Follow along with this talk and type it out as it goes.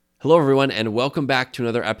Hello, everyone, and welcome back to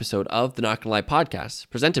another episode of the Not Gonna Lie podcast,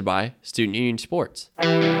 presented by Student Union Sports. The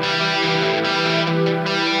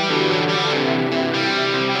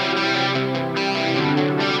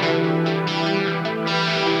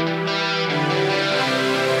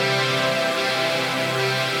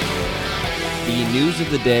news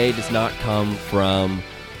of the day does not come from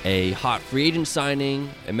a hot free agent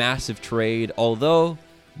signing, a massive trade, although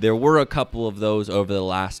there were a couple of those over the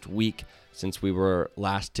last week since we were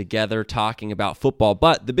last together talking about football.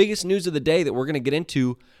 But the biggest news of the day that we're going to get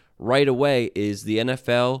into right away is the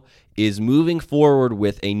NFL is moving forward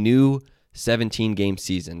with a new 17-game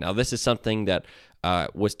season. Now, this is something that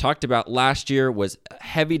was talked about last year, was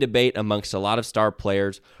heavy debate amongst a lot of star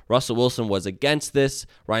players. Russell Wilson was against this.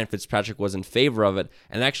 Ryan Fitzpatrick was in favor of it.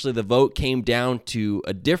 And actually, the vote came down to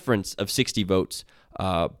a difference of 60 votes.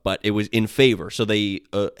 But it was in favor. So they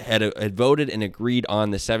had voted and agreed on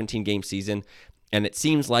the 17-game season, and it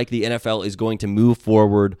seems like the NFL is going to move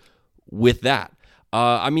forward with that.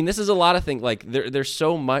 This is a lot of things. Like there's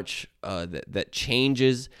so much that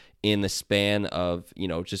changes in the span of,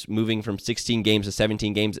 just moving from 16 games to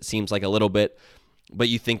 17 games. It seems like a little bit, but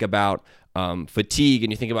you think about fatigue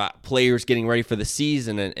and you think about players getting ready for the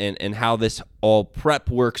season and how this all prep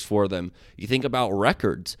works for them. You think about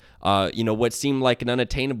records, what seemed like an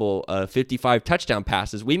unattainable 55 touchdown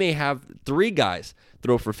passes. We may have 3 guys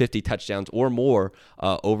throw for 50 touchdowns or more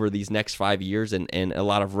over these next 5 years, and a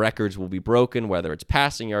lot of records will be broken, whether it's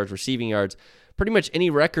passing yards, receiving yards, pretty much any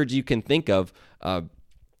records you can think of.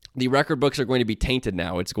 The record books are going to be tainted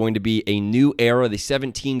now. It's going to be a new era, the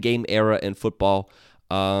 17-game era in football.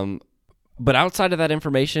 But outside of that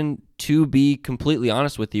information, to be completely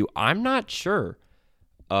honest with you, I'm not sure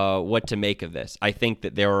what to make of this. I think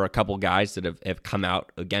that there are a couple guys that have come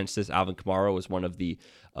out against this. Alvin Kamara was one of the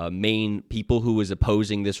main people who was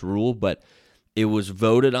opposing this rule, but it was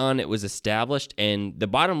voted on, it was established, and the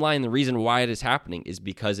bottom line, the reason why it is happening is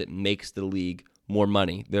because it makes the league more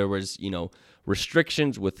money. There was,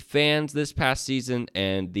 restrictions with fans this past season,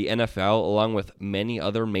 and the NFL, along with many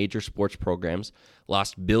other major sports programs,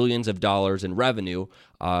 lost billions of dollars in revenue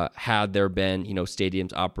had there been,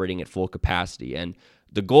 stadiums operating at full capacity. And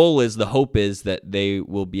the hope is that they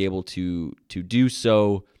will be able to do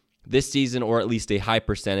so this season, or at least a high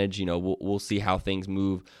percentage. We'll see how things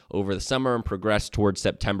move over the summer and progress towards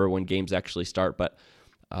September when games actually start. But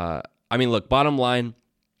look, bottom line,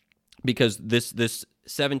 because this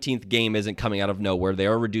 17th game isn't coming out of nowhere. They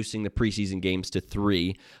are reducing the preseason games to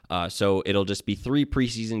 3. So it'll just be 3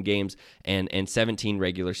 preseason games and 17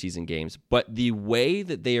 regular season games. But the way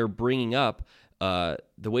that they are bringing up the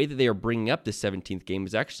 17th game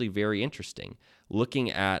is actually very interesting.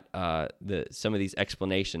 Looking at some of these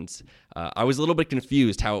explanations, I was a little bit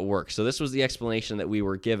confused how it works. So this was the explanation that we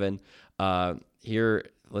were given here.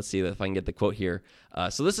 Let's see if I can get the quote here.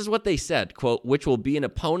 So this is what they said, quote, which will be an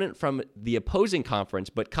opponent from the opposing conference,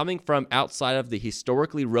 but coming from outside of the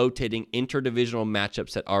historically rotating interdivisional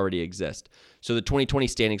matchups that already exist. So the 2020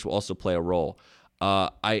 standings will also play a role.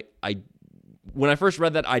 When I first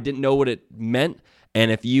read that, I didn't know what it meant. And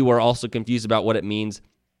if you are also confused about what it means,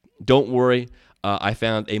 don't worry. I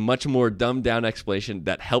found a much more dumbed down explanation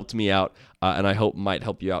that helped me out, and I hope might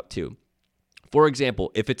help you out too. For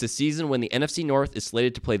example, if it's a season when the NFC North is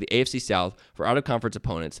slated to play the AFC South for out-of-conference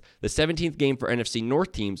opponents, the 17th game for NFC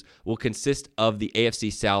North teams will consist of the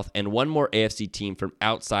AFC South and one more AFC team from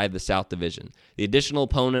outside the South Division. The additional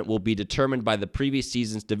opponent will be determined by the previous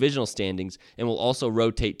season's divisional standings and will also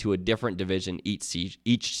rotate to a different division each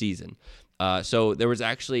season. So there was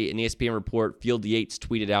actually an ESPN report, Field Yates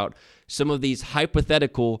tweeted out some of these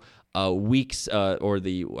hypothetical weeks,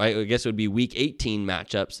 I guess it would be Week 18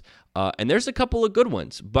 matchups. And there's a couple of good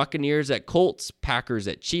ones. Buccaneers at Colts, Packers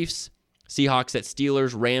at Chiefs, Seahawks at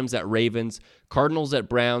Steelers, Rams at Ravens, Cardinals at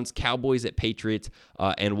Browns, Cowboys at Patriots,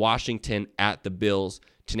 and Washington at the Bills,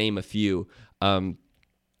 to name a few.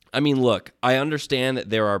 Look, I understand that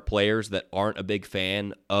there are players that aren't a big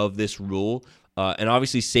fan of this rule, and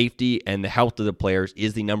obviously safety and the health of the players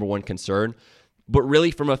is the number one concern. But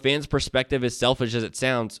really, from a fan's perspective, as selfish as it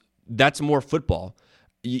sounds, that's more football.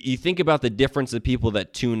 You think about the difference of people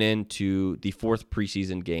that tune in to the 4th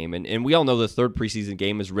preseason game, and we all know the 3rd preseason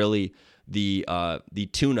game is really the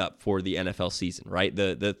tune-up for the NFL season, right?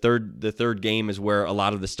 The third game is where a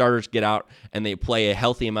lot of the starters get out and they play a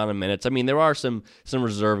healthy amount of minutes. There are some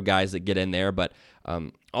reserve guys that get in there, but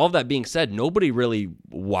all of that being said, nobody really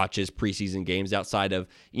watches preseason games outside of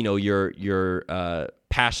your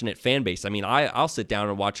passionate fan base. I'll sit down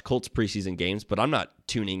and watch Colts preseason games, but I'm not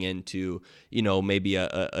tuning into maybe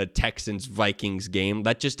a Texans Vikings game.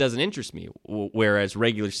 That just doesn't interest me. Whereas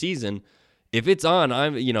regular season, if it's on,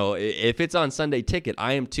 if it's on Sunday Ticket,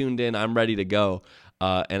 I am tuned in. I'm ready to go,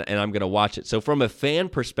 and I'm going to watch it. So from a fan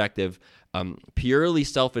perspective, purely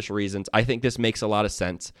selfish reasons, I think this makes a lot of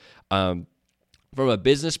sense. From a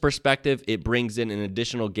business perspective, it brings in an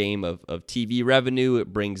additional game of TV revenue.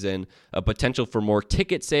 It brings in a potential for more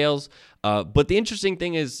ticket sales. But the interesting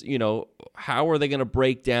thing is, how are they going to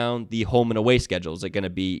break down the home and away schedule? Is it going to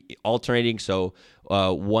be alternating? So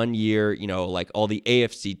 1 year, like all the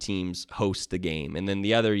AFC teams host the game. And then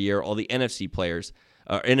the other year, all the NFC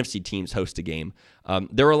teams host a game.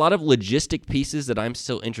 There are a lot of logistic pieces that I'm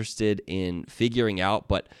still interested in figuring out.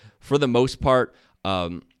 But for the most part,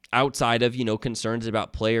 outside of, concerns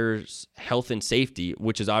about players' health and safety,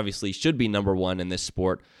 which is obviously should be number one in this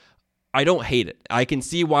sport, I don't hate it. I can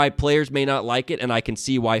see why players may not like it, and I can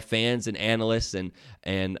see why fans and analysts and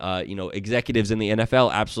executives in the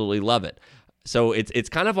NFL absolutely love it. So it's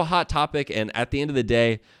kind of a hot topic, and at the end of the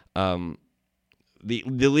day, the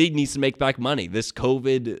league needs to make back money. The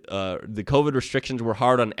COVID restrictions were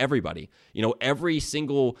hard on everybody. Every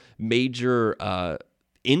single major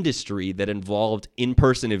industry that involved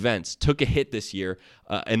in-person events took a hit this year,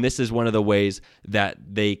 and this is one of the ways that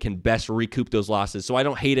they can best recoup those losses. So I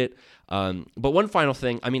don't hate it. But one final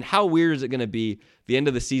thing, how weird is it going to be the end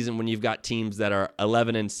of the season when you've got teams that are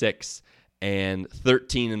 11-6 and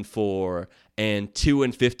 13-4 and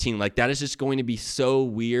 2-15? Like, that is just going to be so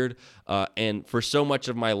weird. And for so much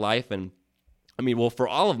of my life, for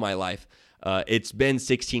all of my life, it's been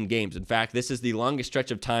 16 games. In fact, this is the longest stretch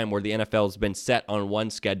of time where the NFL has been set on one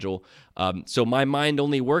schedule. So my mind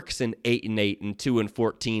only works in 8-8 and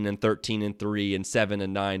 2-14 and 13-3 and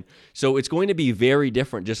 7-9. So it's going to be very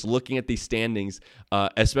different just looking at these standings,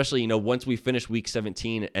 especially, once we finish week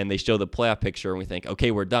 17 and they show the playoff picture and we think, okay,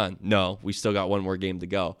 we're done. No, we still got one more game to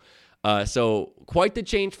go. So quite the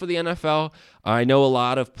change for the NFL. I know a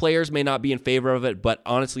lot of players may not be in favor of it, but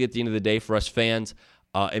honestly, at the end of the day, for us fans,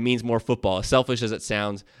 it means more football, as selfish as it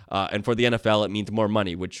sounds. And for the NFL, it means more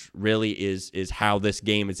money, which really is how this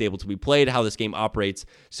game is able to be played, how this game operates.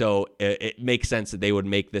 So it makes sense that they would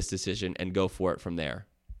make this decision and go for it from there.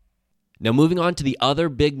 Now, moving on to the other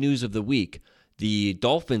big news of the week, the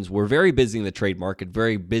Dolphins were very busy in the trade market,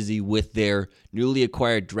 very busy with their newly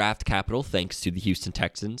acquired draft capital, thanks to the Houston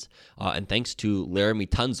Texans, and thanks to Laramie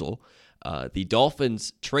Tunsil. The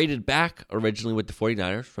Dolphins traded back originally with the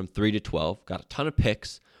 49ers from 3 to 12, got a ton of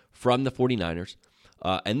picks from the 49ers,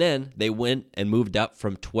 and then they went and moved up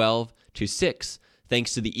from 12 to 6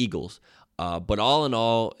 thanks to the Eagles. But all in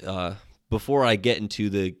all, before I get into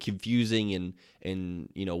the confusing and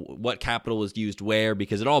what capital was used where,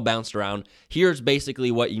 because it all bounced around, here's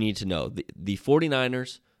basically what you need to know. The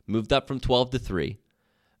 49ers moved up from 12 to 3.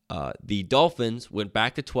 The Dolphins went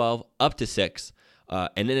back to 12, up to 6.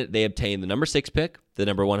 And then they obtained the number 6 pick, the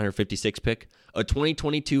number 156 pick, a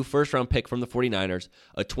 2022 first-round pick from the 49ers,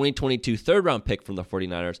 a 2022 third-round pick from the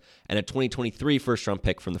 49ers, and a 2023 first-round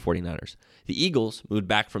pick from the 49ers. The Eagles moved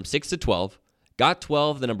back from 6 to 12, got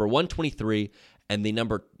 12, the number 123, and the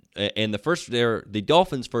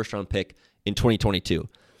Dolphins' first-round pick in 2022.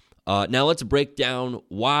 Now let's break down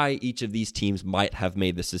why each of these teams might have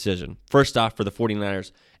made this decision. First off, for the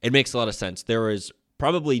 49ers, it makes a lot of sense. There is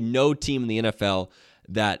probably no team in the NFL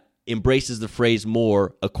that embraces the phrase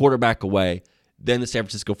more a quarterback away than the San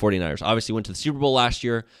Francisco 49ers. Obviously went to the Super Bowl last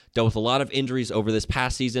year, dealt with a lot of injuries over this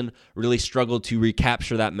past season, really struggled to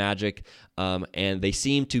recapture that magic, and they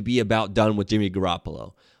seem to be about done with Jimmy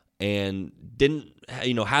Garoppolo. And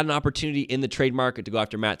had an opportunity in the trade market to go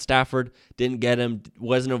after Matt Stafford, didn't get him,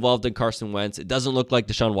 wasn't involved in Carson Wentz. It doesn't look like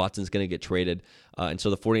Deshaun Watson's going to get traded. And so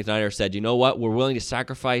the 49ers said, you know what, we're willing to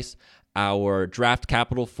sacrifice our draft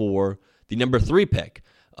capital for the number 3 pick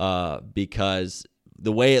because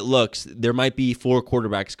the way it looks, there might be 4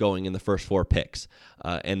 quarterbacks going in the first 4 picks.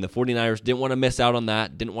 And the 49ers didn't want to miss out on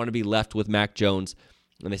that, didn't want to be left with Mac Jones.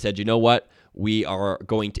 And they said, you know what? We are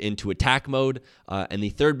going into attack mode, and the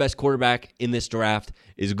third best quarterback in this draft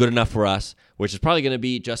is good enough for us, which is probably going to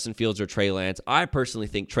be Justin Fields or Trey Lance. I personally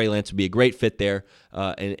think Trey Lance would be a great fit there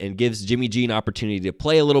and gives Jimmy G an opportunity to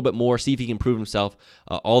play a little bit more, see if he can prove himself,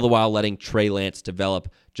 all the while letting Trey Lance develop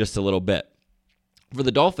just a little bit. For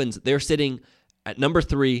the Dolphins, they're sitting at number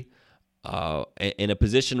 3 in a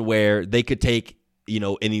position where they could take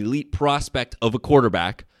an elite prospect of a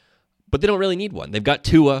quarterback, but they don't really need one. They've got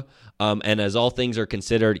Tua, and as all things are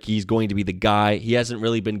considered, he's going to be the guy. He hasn't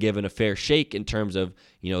really been given a fair shake in terms of,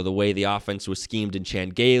 the way the offense was schemed in Chan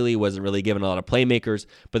Gailey, wasn't really given a lot of playmakers,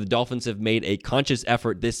 but the Dolphins have made a conscious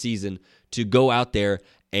effort this season to go out there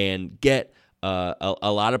and get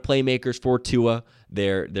a lot of playmakers for Tua.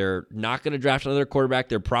 They're not going to draft another quarterback.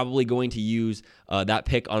 They're probably going to use that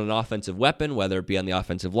pick on an offensive weapon, whether it be on the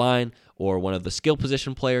offensive line or one of the skill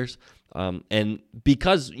position players. And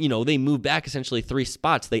because, they moved back essentially 3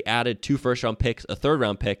 spots, they added 2 first-round picks, a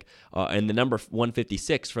third-round pick, and the number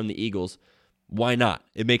 156 from the Eagles. Why not?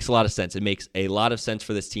 It makes a lot of sense. It makes a lot of sense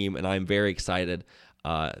for this team, and I'm very excited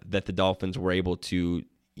that the Dolphins were able to,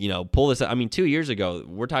 pull this out. 2 years ago,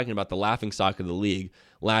 we're talking about the laughingstock of the league.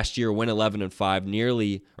 Last year, went 11-5,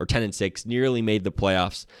 nearly, or 10-6, nearly made the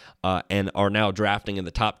playoffs, and are now drafting in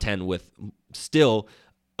the top 10 with still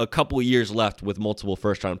a couple of years left with multiple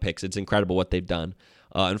first-round picks. It's incredible what they've done.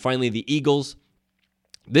 And finally, the Eagles.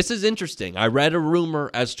 This is interesting. I read a rumor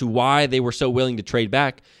as to why they were so willing to trade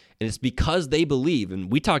back, and it's because they believe,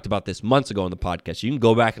 and we talked about this months ago on the podcast. You can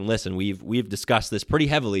go back and listen. We've discussed this pretty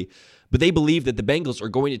heavily, but they believe that the Bengals are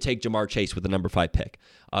going to take Ja'Marr Chase with the number 5 pick,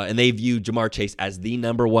 and they view Ja'Marr Chase as the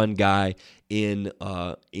number 1 guy in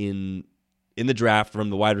the draft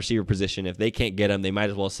from the wide receiver position. If they can't get him, they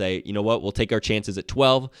might as well say, you know what, we'll take our chances at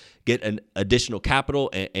 12, get an additional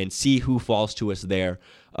capital, and see who falls to us there.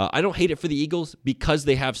 I don't hate it for the Eagles because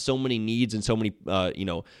they have so many needs and so many,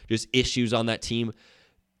 just issues on that team.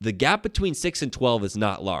 The gap between 6 and 12 is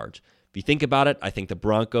not large. If you think about it, I think the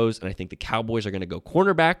Broncos and I think the Cowboys are going to go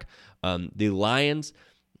cornerback. The Lions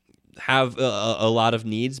have a lot of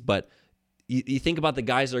needs, but you think about the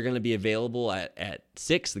guys that are going to be available at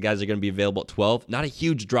 6, the guys that are going to be available at 12, not a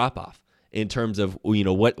huge drop-off in terms of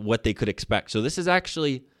what they could expect. So this is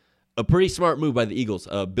actually a pretty smart move by the Eagles,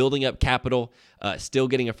 building up capital, still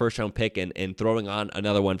getting a first-round pick, and throwing on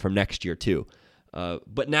another one from next year too.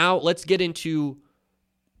 But now let's get into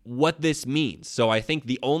what this means. So I think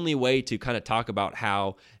the only way to kind of talk about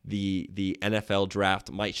how the NFL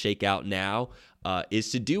draft might shake out now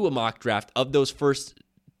is to do a mock draft of those first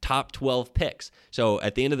top 12 picks. So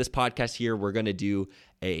at the end of this podcast here, we're going to do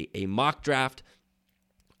a mock draft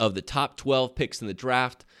of the top 12 picks in the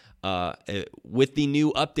draft with the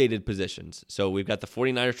new updated positions. So we've got the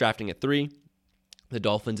 49ers drafting at 3, the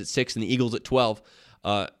Dolphins at 6, and the Eagles at 12.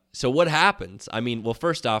 So what happens?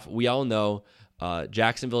 First off, we all know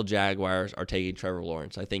Jacksonville Jaguars are taking Trevor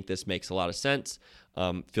Lawrence. I think this makes a lot of sense.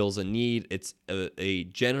 Fills a need. It's a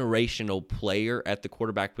generational player at the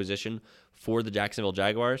quarterback position for the Jacksonville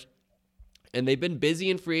Jaguars. And they've been busy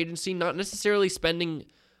in free agency, not necessarily spending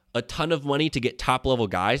a ton of money to get top-level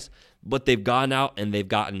guys, but they've gone out and they've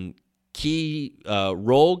gotten key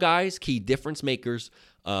role guys, key difference makers,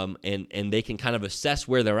 and they can kind of assess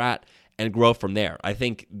where they're at and grow from there. I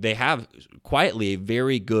think they have quietly a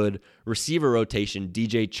very good receiver rotation.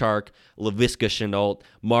 DJ Chark, Laviska Shenault,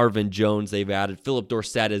 Marvin Jones they've added. Philip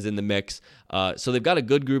Dorsett is in the mix. So they've got a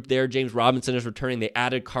good group there. James Robinson is returning. They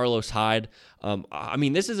added Carlos Hyde.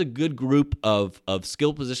 This is a good group of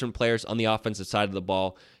skill position players on the offensive side of the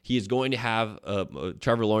ball. He is going to have,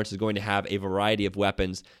 Trevor Lawrence is going to have a variety of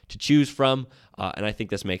weapons to choose from, and I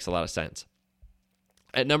think this makes a lot of sense.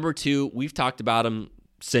 At number 2, we've talked about him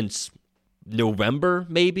since November,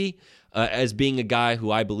 maybe, as being a guy who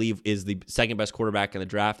I believe is the second best quarterback in the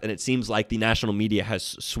draft, and it seems like the national media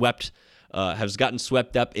has gotten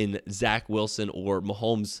swept up in Zach Wilson or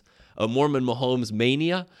Mahomes, Mormon Mahomes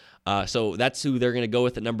mania. So that's who they're going to go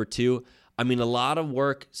with at number 2. A lot of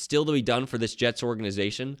work still to be done for this Jets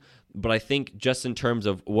organization, but I think just in terms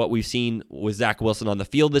of what we've seen with Zach Wilson on the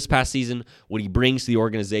field this past season, what he brings to the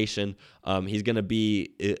organization, he's going to be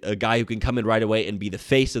a guy who can come in right away and be the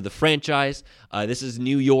face of the franchise. This is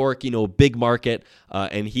New York, big market,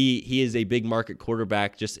 and he is a big market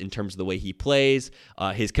quarterback just in terms of the way he plays,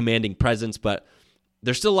 his commanding presence, but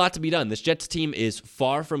there's still a lot to be done. This Jets team is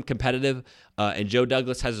far from competitive, and Joe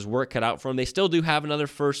Douglas has his work cut out for him. They still do have another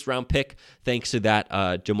first-round pick thanks to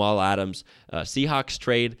that Jamal Adams Seahawks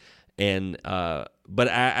trade. But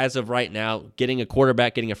as of right now, getting a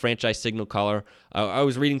quarterback, getting a franchise signal caller, I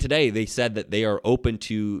was reading today, they said that they are open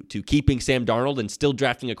to keeping Sam Darnold and still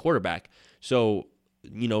drafting a quarterback. So,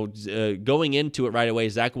 going into it right away,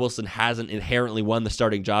 Zach Wilson hasn't inherently won the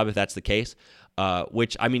starting job if that's the case.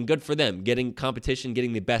 Which, good for them, getting competition,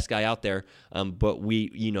 getting the best guy out there. But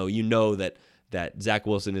that Zach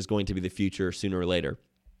Wilson is going to be the future sooner or later.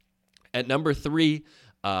 At number 3,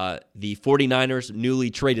 the 49ers newly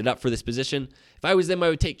traded up for this position. If I was them, I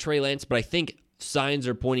would take Trey Lance, but I think signs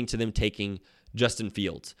are pointing to them taking Justin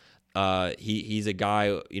Fields. He's a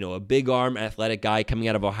guy, a big arm, athletic guy coming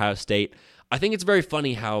out of Ohio State. I think it's very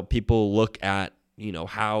funny how people look at,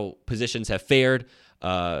 how positions have fared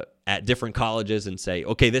at different colleges and say,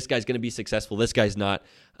 okay, this guy's going to be successful, this guy's not.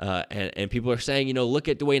 And people are saying, look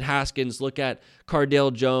at Dwayne Haskins, look at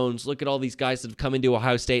Cardale Jones, look at all these guys that have come into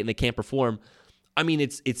Ohio State and they can't perform. I mean,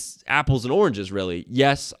 it's apples and oranges, really.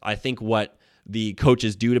 Yes, I think what the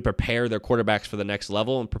coaches do to prepare their quarterbacks for the next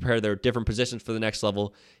level and prepare their different positions for the next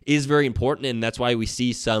level is very important, and that's why we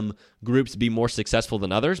see some groups be more successful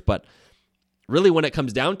than others. But really, when it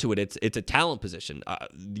comes down to it, it's a talent position.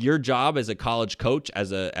 Your job as a college coach,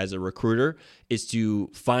 as a recruiter, is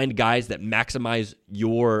to find guys that maximize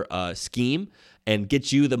your scheme and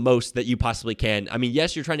get you the most that you possibly can. I mean,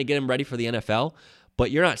 yes, you're trying to get them ready for the NFL, but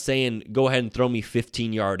you're not saying, go ahead and throw me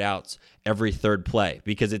 15-yard outs every third play,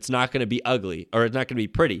 because it's not going to be ugly, or it's not going to be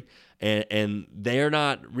pretty. And they're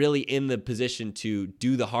not really in the position to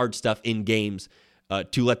do the hard stuff in games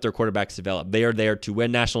to let their quarterbacks develop. They are there to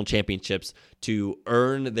win national championships, to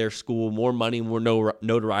earn their school more money, more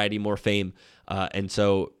notoriety, more fame. And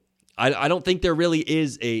so I don't think there really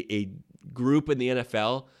is a group in the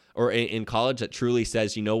NFL or in college that truly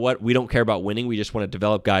says, you know what, we don't care about winning. We just want to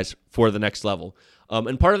develop guys for the next level.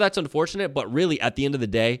 And part of that's unfortunate, but really at the end of the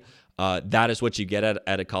day, that is what you get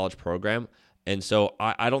at a college program. And so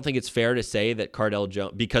I don't think it's fair to say that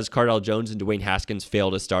because Cardale Jones and Dwayne Haskins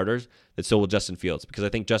failed as starters, that so will Justin Fields, because I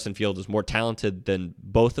think Justin Fields is more talented than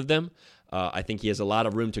both of them. I think he has a lot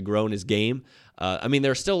of room to grow in his game. I mean,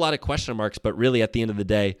 there are still a lot of question marks, but really at the end of the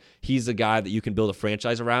day, he's a guy that you can build a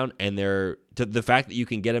franchise around, and the fact that you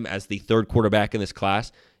can get him as the third quarterback in this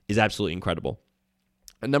class is absolutely incredible.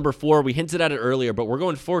 And number 4, we hinted at it earlier, but we're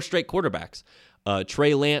going 4 straight quarterbacks.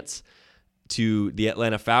 Trey Lance to the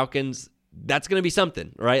Atlanta Falcons. That's going to be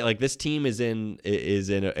something, right? Like, this team is in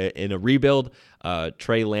a rebuild.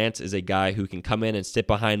 Trey Lance is a guy who can come in and sit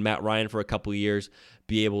behind Matt Ryan for a couple of years,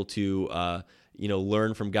 be able to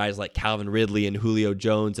learn from guys like Calvin Ridley and Julio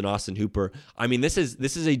Jones and Austin Hooper. I mean, this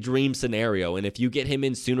is a dream scenario, and if you get him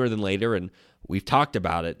in sooner than later, and we've talked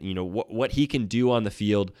about it, what he can do on the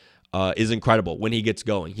field is incredible when he gets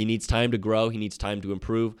going. He needs time to grow. He needs time to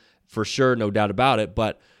improve, for sure, no doubt about it.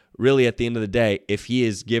 But really, at the end of the day, if he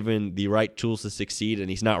is given the right tools to succeed and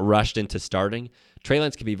he's not rushed into starting, Trey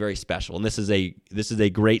Lance can be very special. And this is a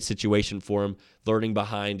great situation for him, learning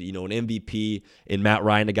behind an MVP in Matt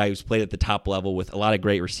Ryan, a guy who's played at the top level with a lot of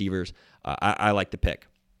great receivers. I like the pick.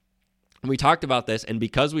 And we talked about this, and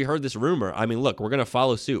because we heard this rumor, I mean, look, we're going to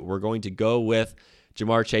follow suit. We're going to go with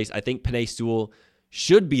Ja'Marr Chase. I think Penei Sewell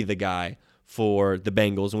should be the guy for the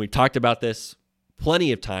Bengals, and we've talked about this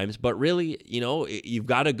plenty of times, but really, you've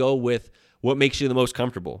got to go with what makes you the most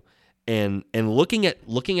comfortable. And looking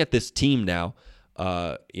at this team now,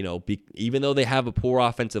 even though they have a poor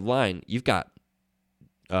offensive line, you've got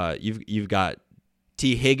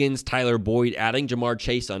T. Higgins, Tyler Boyd. Adding Ja'Marr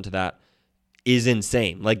Chase onto that is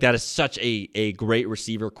insane. Like, that is such a great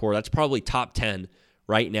receiver core. That's probably top 10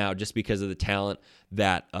 right now, just because of the talent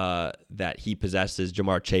that he possesses,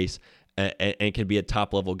 Ja'Marr Chase, and can be a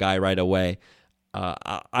top level guy right away.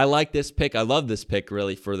 I like this pick. I love this pick,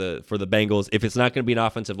 really, for the Bengals. If it's not going to be an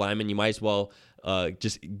offensive lineman, you might as well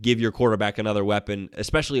just give your quarterback another weapon,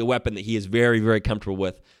 especially a weapon that he is very, very comfortable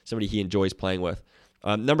with, somebody he enjoys playing with.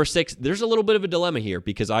 Number 6, there's a little bit of a dilemma here,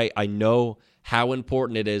 because I know how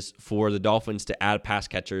important it is for the Dolphins to add pass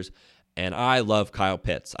catchers, and I love Kyle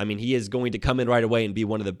Pitts. I mean, he is going to come in right away and be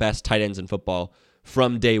one of the best tight ends in football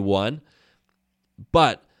from day one,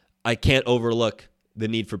 but I can't overlook the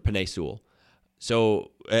need for Penei Sewell.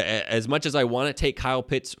 So as much as I want to take Kyle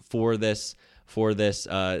Pitts for this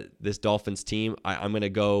Dolphins team, I'm going to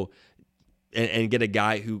go and get a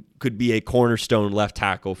guy who could be a cornerstone left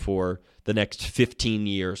tackle for the next 15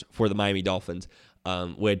 years for the Miami Dolphins,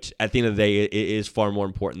 which at the end of the day is far more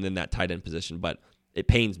important than that tight end position. But it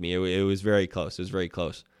pains me. It was very close. It was very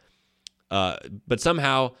close. But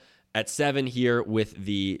somehow at 7 here with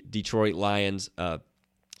the Detroit Lions,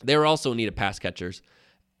 they also in need of pass catchers.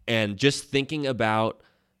 And just thinking about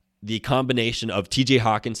the combination of TJ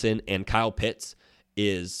Hawkinson and Kyle Pitts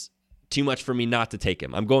is too much for me not to take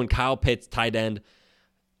him. I'm going Kyle Pitts, tight end.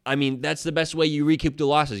 I mean, that's the best way you recoup the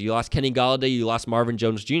losses. You lost Kenny Golladay, you lost Marvin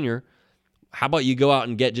Jones Jr. How about you go out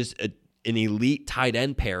and get just an elite tight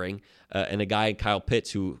end pairing and a guy, Kyle Pitts,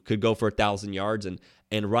 who could go for 1,000 yards and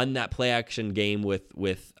run that play action game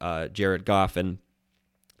with Jared Goff. And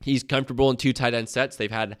he's comfortable in 2 tight end sets.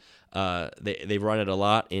 They've had they've run it a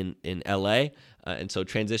lot in LA, and so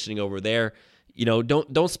transitioning over there,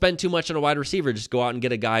 don't spend too much on a wide receiver. Just go out and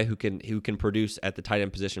get a guy who can produce at the tight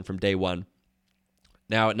end position from day one.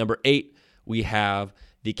 Now at number 8, we have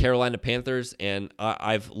the Carolina Panthers, and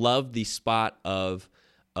I've loved the spot of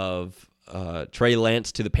Trey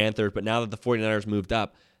Lance to the Panthers, but now that the 49ers moved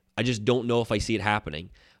up, I just don't know if I see it happening.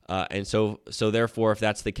 And so therefore, if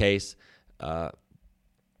that's the case,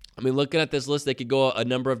 looking at this list, they could go a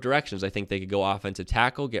number of directions. I think they could go offensive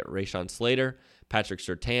tackle, get Rashawn Slater. Patrick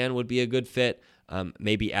Surtain would be a good fit.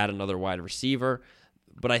 maybe add another wide receiver.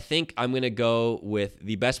 But I think I'm going to go with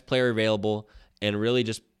the best player available and really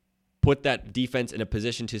just put that defense in a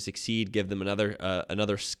position to succeed, give them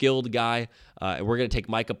another skilled guy. And we're going to take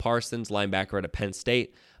Micah Parsons, linebacker at Penn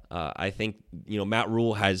State. I think Matt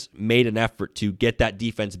Rule has made an effort to get that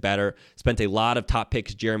defense better. Spent a lot of top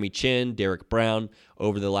picks, Jeremy Chin, Derek Brown,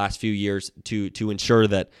 over the last few years to ensure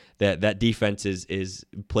that defense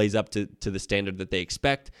plays up to the standard that they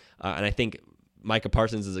expect. And I think Micah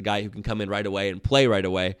Parsons is a guy who can come in right away and play right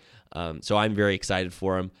away. So I'm very excited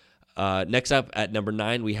for him. Next up at number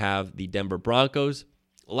 9, we have the Denver Broncos.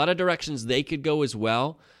 A lot of directions they could go as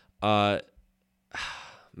well.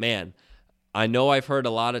 Man, I know I've heard a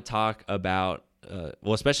lot of talk about,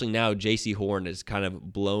 especially now, J.C. Horn has kind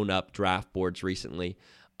of blown up draft boards recently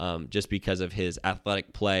just because of his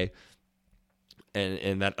athletic play.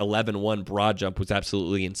 And that 11-1 broad jump was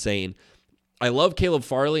absolutely insane. I love Caleb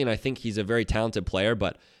Farley, and I think he's a very talented player,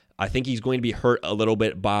 but I think he's going to be hurt a little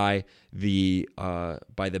bit by the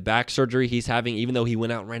back surgery he's having, even though he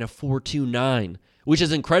went out and ran a 4.29, which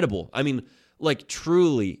is incredible. I mean, like,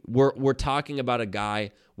 truly, we're talking about a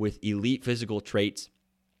guy with elite physical traits.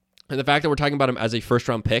 And the fact that we're talking about him as a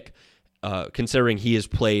first-round pick, considering he has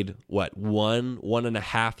played,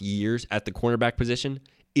 1.5 years at the cornerback position,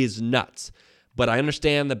 is nuts. But I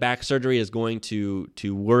understand the back surgery is going to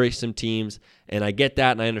worry some teams, and I get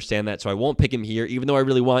that, and I understand that, so I won't pick him here, even though I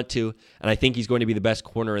really want to, and I think he's going to be the best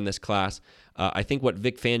corner in this class. I think what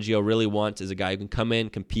Vic Fangio really wants is a guy who can come in,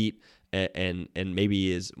 compete, and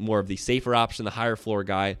maybe is more of the safer option, the higher floor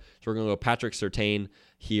guy. So we're going to go Patrick Surtain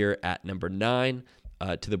here at number 9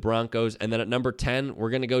 to the Broncos. And then at number 10, we're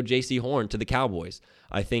going to go J.C. Horn to the Cowboys.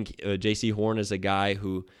 I think J.C. Horn is a guy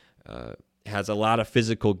who has a lot of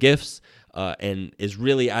physical gifts and is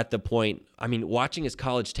really at the point. I mean, watching his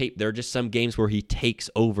college tape, there are just some games where he takes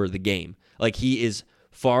over the game. Like, he is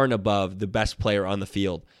far and above the best player on the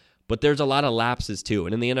field. But there's a lot of lapses too.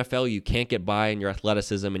 And in the NFL, you can't get by in your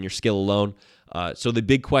athleticism and your skill alone. So the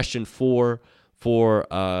big question for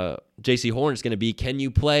J.C. Horn is going to be, can you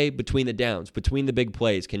play between the downs, between the big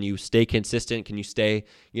plays? Can you stay consistent? Can you stay,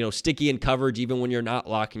 sticky in coverage even when you're not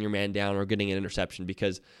locking your man down or getting an interception?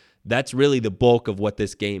 Because that's really the bulk of what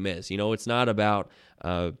this game is. It's not about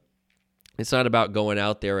going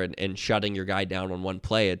out there and shutting your guy down on one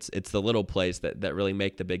play. It's the little plays that really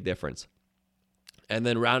make the big difference. And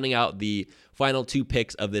then rounding out the final 2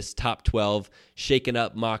 picks of this top 12 shaken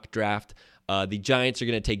up mock draft, the Giants are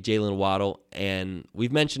going to take Jalen Waddle. And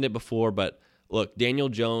we've mentioned it before, but look, Daniel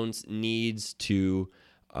Jones needs to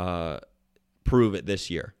prove it this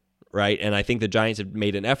year, right? And I think the Giants have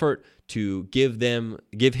made an effort to give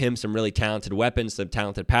him some really talented weapons, some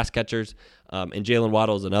talented pass catchers. And Jalen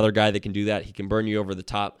Waddle is another guy that can do that. He can burn you over the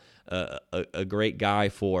top. A great guy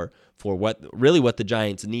for what the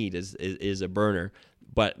Giants need is a burner.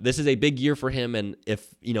 But this is a big year for him, and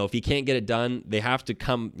if he can't get it done, they have to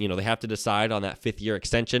decide on that 5th-year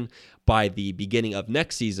extension by the beginning of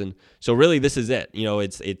next season. So really, this is it.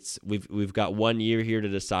 We've got 1 year here to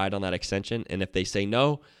decide on that extension, and if they say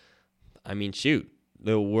no, I mean, shoot,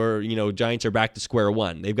 Giants are back to square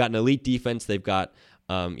one. They've got an elite defense. They've got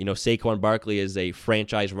Saquon Barkley is a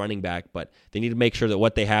franchise running back, but they need to make sure that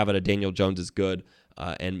what they have out of Daniel Jones is good,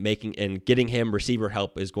 and getting him receiver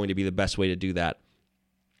help is going to be the best way to do that.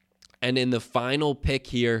 And in the final pick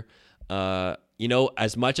here,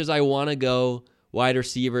 as much as I want to go wide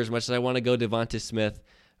receiver, as much as I want to go Devonta Smith,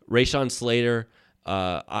 Rashawn Slater,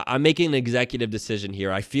 I'm making an executive decision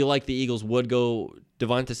here. I feel like the Eagles would go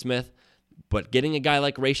Devonta Smith, but getting a guy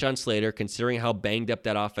like Rashawn Slater, considering how banged up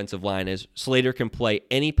that offensive line is, Slater can play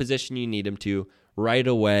any position you need him to right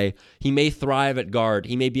away. He may thrive at guard.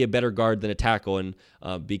 He may be a better guard than a tackle, and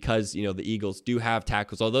because the Eagles do have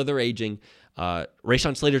tackles, although they're aging,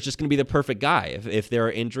 Rashawn Slater is just going to be the perfect guy. If there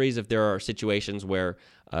are injuries, if there are situations where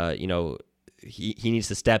he needs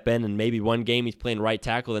to step in, and maybe one game he's playing right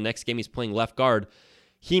tackle, the next game he's playing left guard,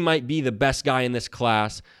 he might be the best guy in this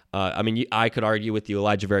class. I could argue with you,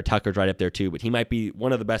 Elijah Vera Tucker's right up there too, but he might be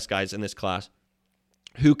one of the best guys in this class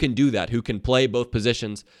who can do that, who can play both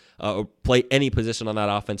positions, or play any position on that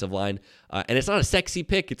offensive line. And it's not a sexy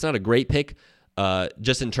pick. It's not a great pick,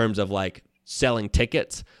 just in terms of like selling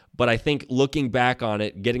tickets. But I think looking back on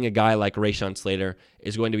it, getting a guy like Rashawn Slater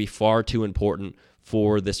is going to be far too important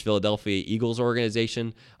for this Philadelphia Eagles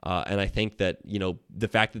organization. And I think that, the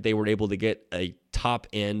fact that they were able to get a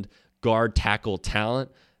top-end guard tackle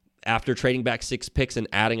talent after trading back 6 picks and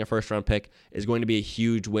adding a first-round pick is going to be a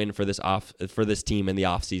huge win for this team in the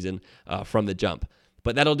offseason from the jump.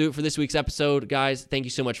 But that'll do it for this week's episode, guys. Thank you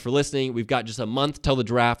so much for listening. We've got just a month till the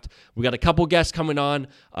draft. We got a couple guests coming on,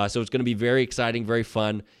 so it's going to be very exciting, very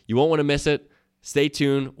fun. You won't want to miss it. Stay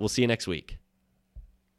tuned. We'll see you next week.